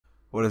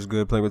What is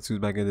good? Playing with Sue's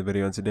back in the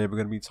video, and today we're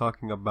going to be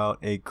talking about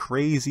a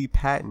crazy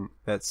patent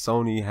that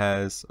Sony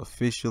has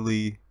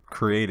officially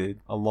created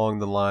along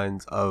the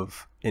lines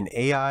of an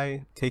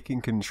AI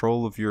taking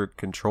control of your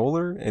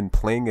controller and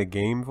playing a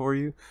game for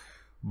you.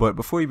 But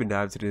before we even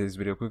dive into today's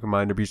video, quick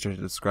reminder, be sure to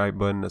hit the subscribe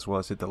button as well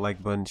as hit the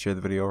like button, share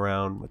the video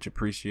around, much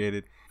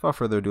appreciated. Without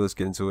further ado, let's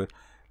get into it.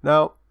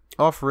 Now,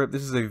 off rip,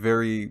 this is a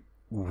very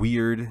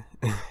weird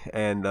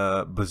and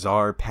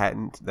bizarre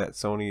patent that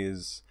Sony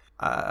is,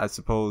 I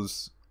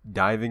suppose,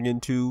 diving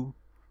into.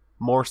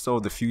 More so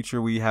the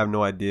future. We have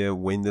no idea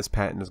when this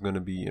patent is going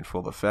to be in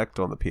full effect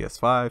on the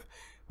PS5,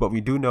 but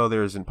we do know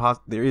there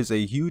is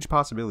a huge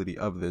possibility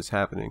of this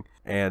happening,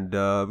 and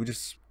we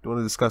just want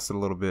to discuss it a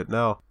little bit.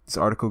 Now, this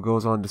article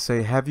goes on to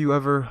say, have you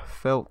ever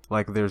felt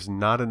like there's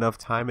not enough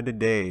time in the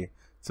day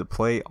to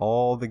play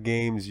all the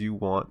games you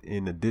want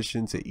in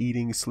addition to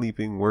eating,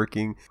 sleeping,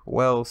 working?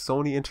 Well,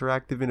 Sony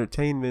Interactive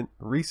Entertainment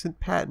recent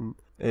patent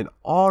an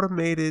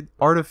automated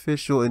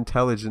artificial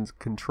intelligence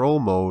control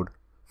mode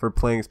for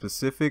playing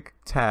specific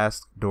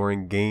tasks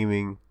during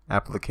gaming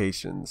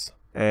applications.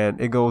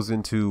 And it goes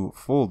into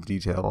full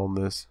detail on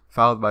this.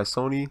 Filed by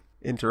Sony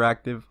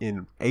Interactive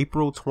in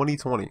April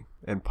 2020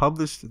 and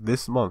published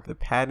this month, the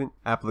patent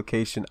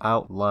application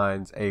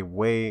outlines a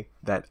way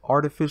that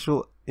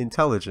artificial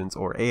intelligence,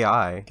 or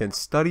AI, can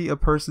study a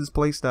person's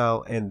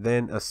playstyle and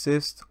then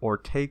assist or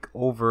take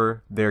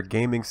over their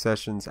gaming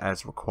sessions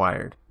as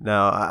required.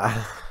 Now,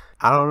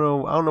 I don't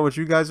know what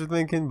you guys are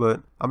thinking, but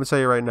I'm gonna tell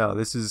you right now,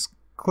 this is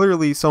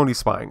clearly Sony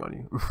spying on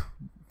you.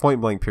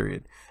 Point blank,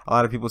 period. A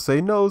lot of people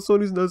say, no,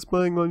 Sony's not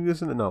spying on you.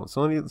 This and no,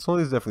 Sony's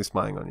definitely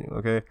spying on you,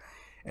 okay?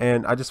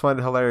 And I just find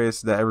it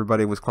hilarious that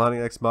everybody was clowning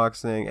Xbox,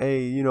 saying,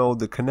 hey, you know,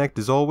 the Kinect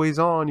is always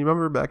on. You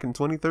remember back in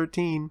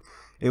 2013,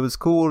 it was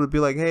cool to be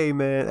like, hey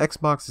man,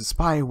 Xbox is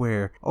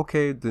spyware.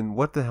 Okay, then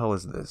what the hell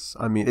is this?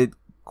 I mean, it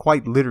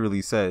quite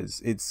literally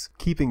says it's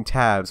keeping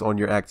tabs on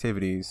your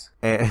activities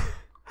and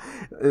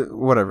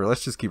whatever,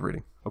 let's just keep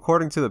reading.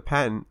 According to the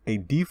patent, a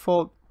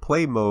default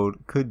play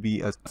mode could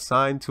be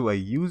assigned to a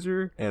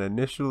user, and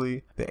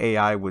initially the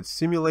AI would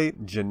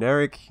simulate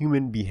generic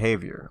human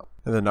behavior.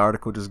 And then the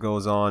article just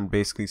goes on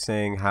basically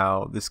saying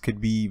how this could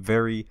be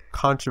very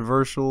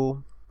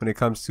controversial when it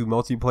comes to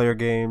multiplayer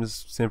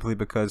games, simply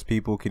because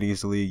people could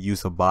easily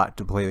use a bot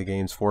to play the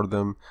games for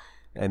them.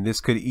 And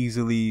this could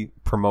easily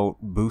promote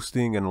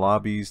boosting in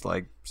lobbies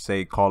like,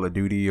 say, Call of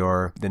Duty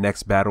or the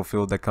next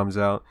Battlefield that comes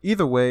out.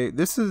 Either way,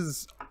 this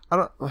is,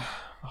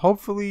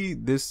 hopefully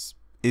this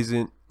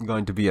isn't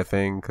going to be a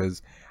thing,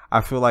 because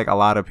I feel like a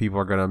lot of people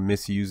are going to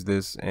misuse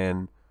this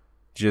and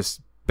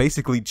just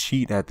basically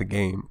cheat at the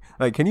game.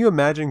 Like, can you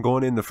imagine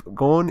going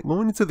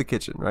into the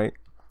kitchen, right?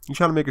 You're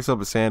trying to make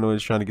yourself a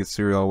sandwich, trying to get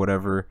cereal or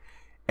whatever,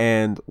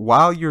 and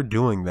while you're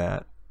doing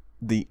that,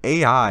 the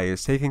AI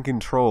is taking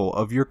control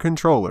of your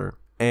controller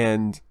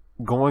and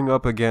going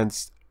up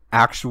against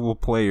actual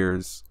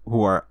players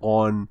who are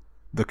on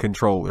the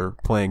controller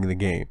playing the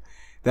game.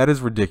 That is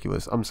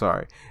ridiculous. I'm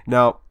sorry.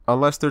 Now,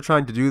 unless they're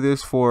trying to do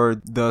this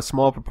for the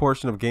small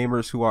proportion of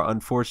gamers who are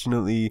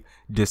unfortunately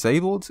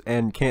disabled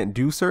and can't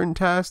do certain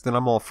tasks, then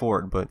I'm all for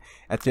it. But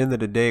at the end of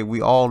the day,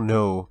 we all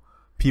know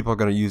people are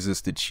going to use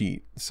this to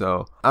cheat.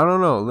 So, I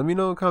don't know. Let me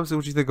know in the comments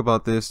what you think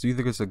about this. Do you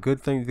think it's a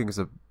good thing? Do you think it's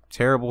a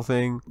terrible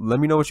thing?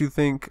 Let me know what you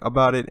think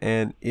about it,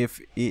 and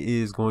if it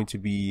is going to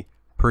be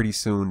pretty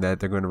soon that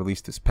they're going to release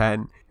this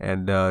patent.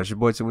 And it's your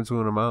boy Tim, and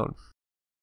I'm out.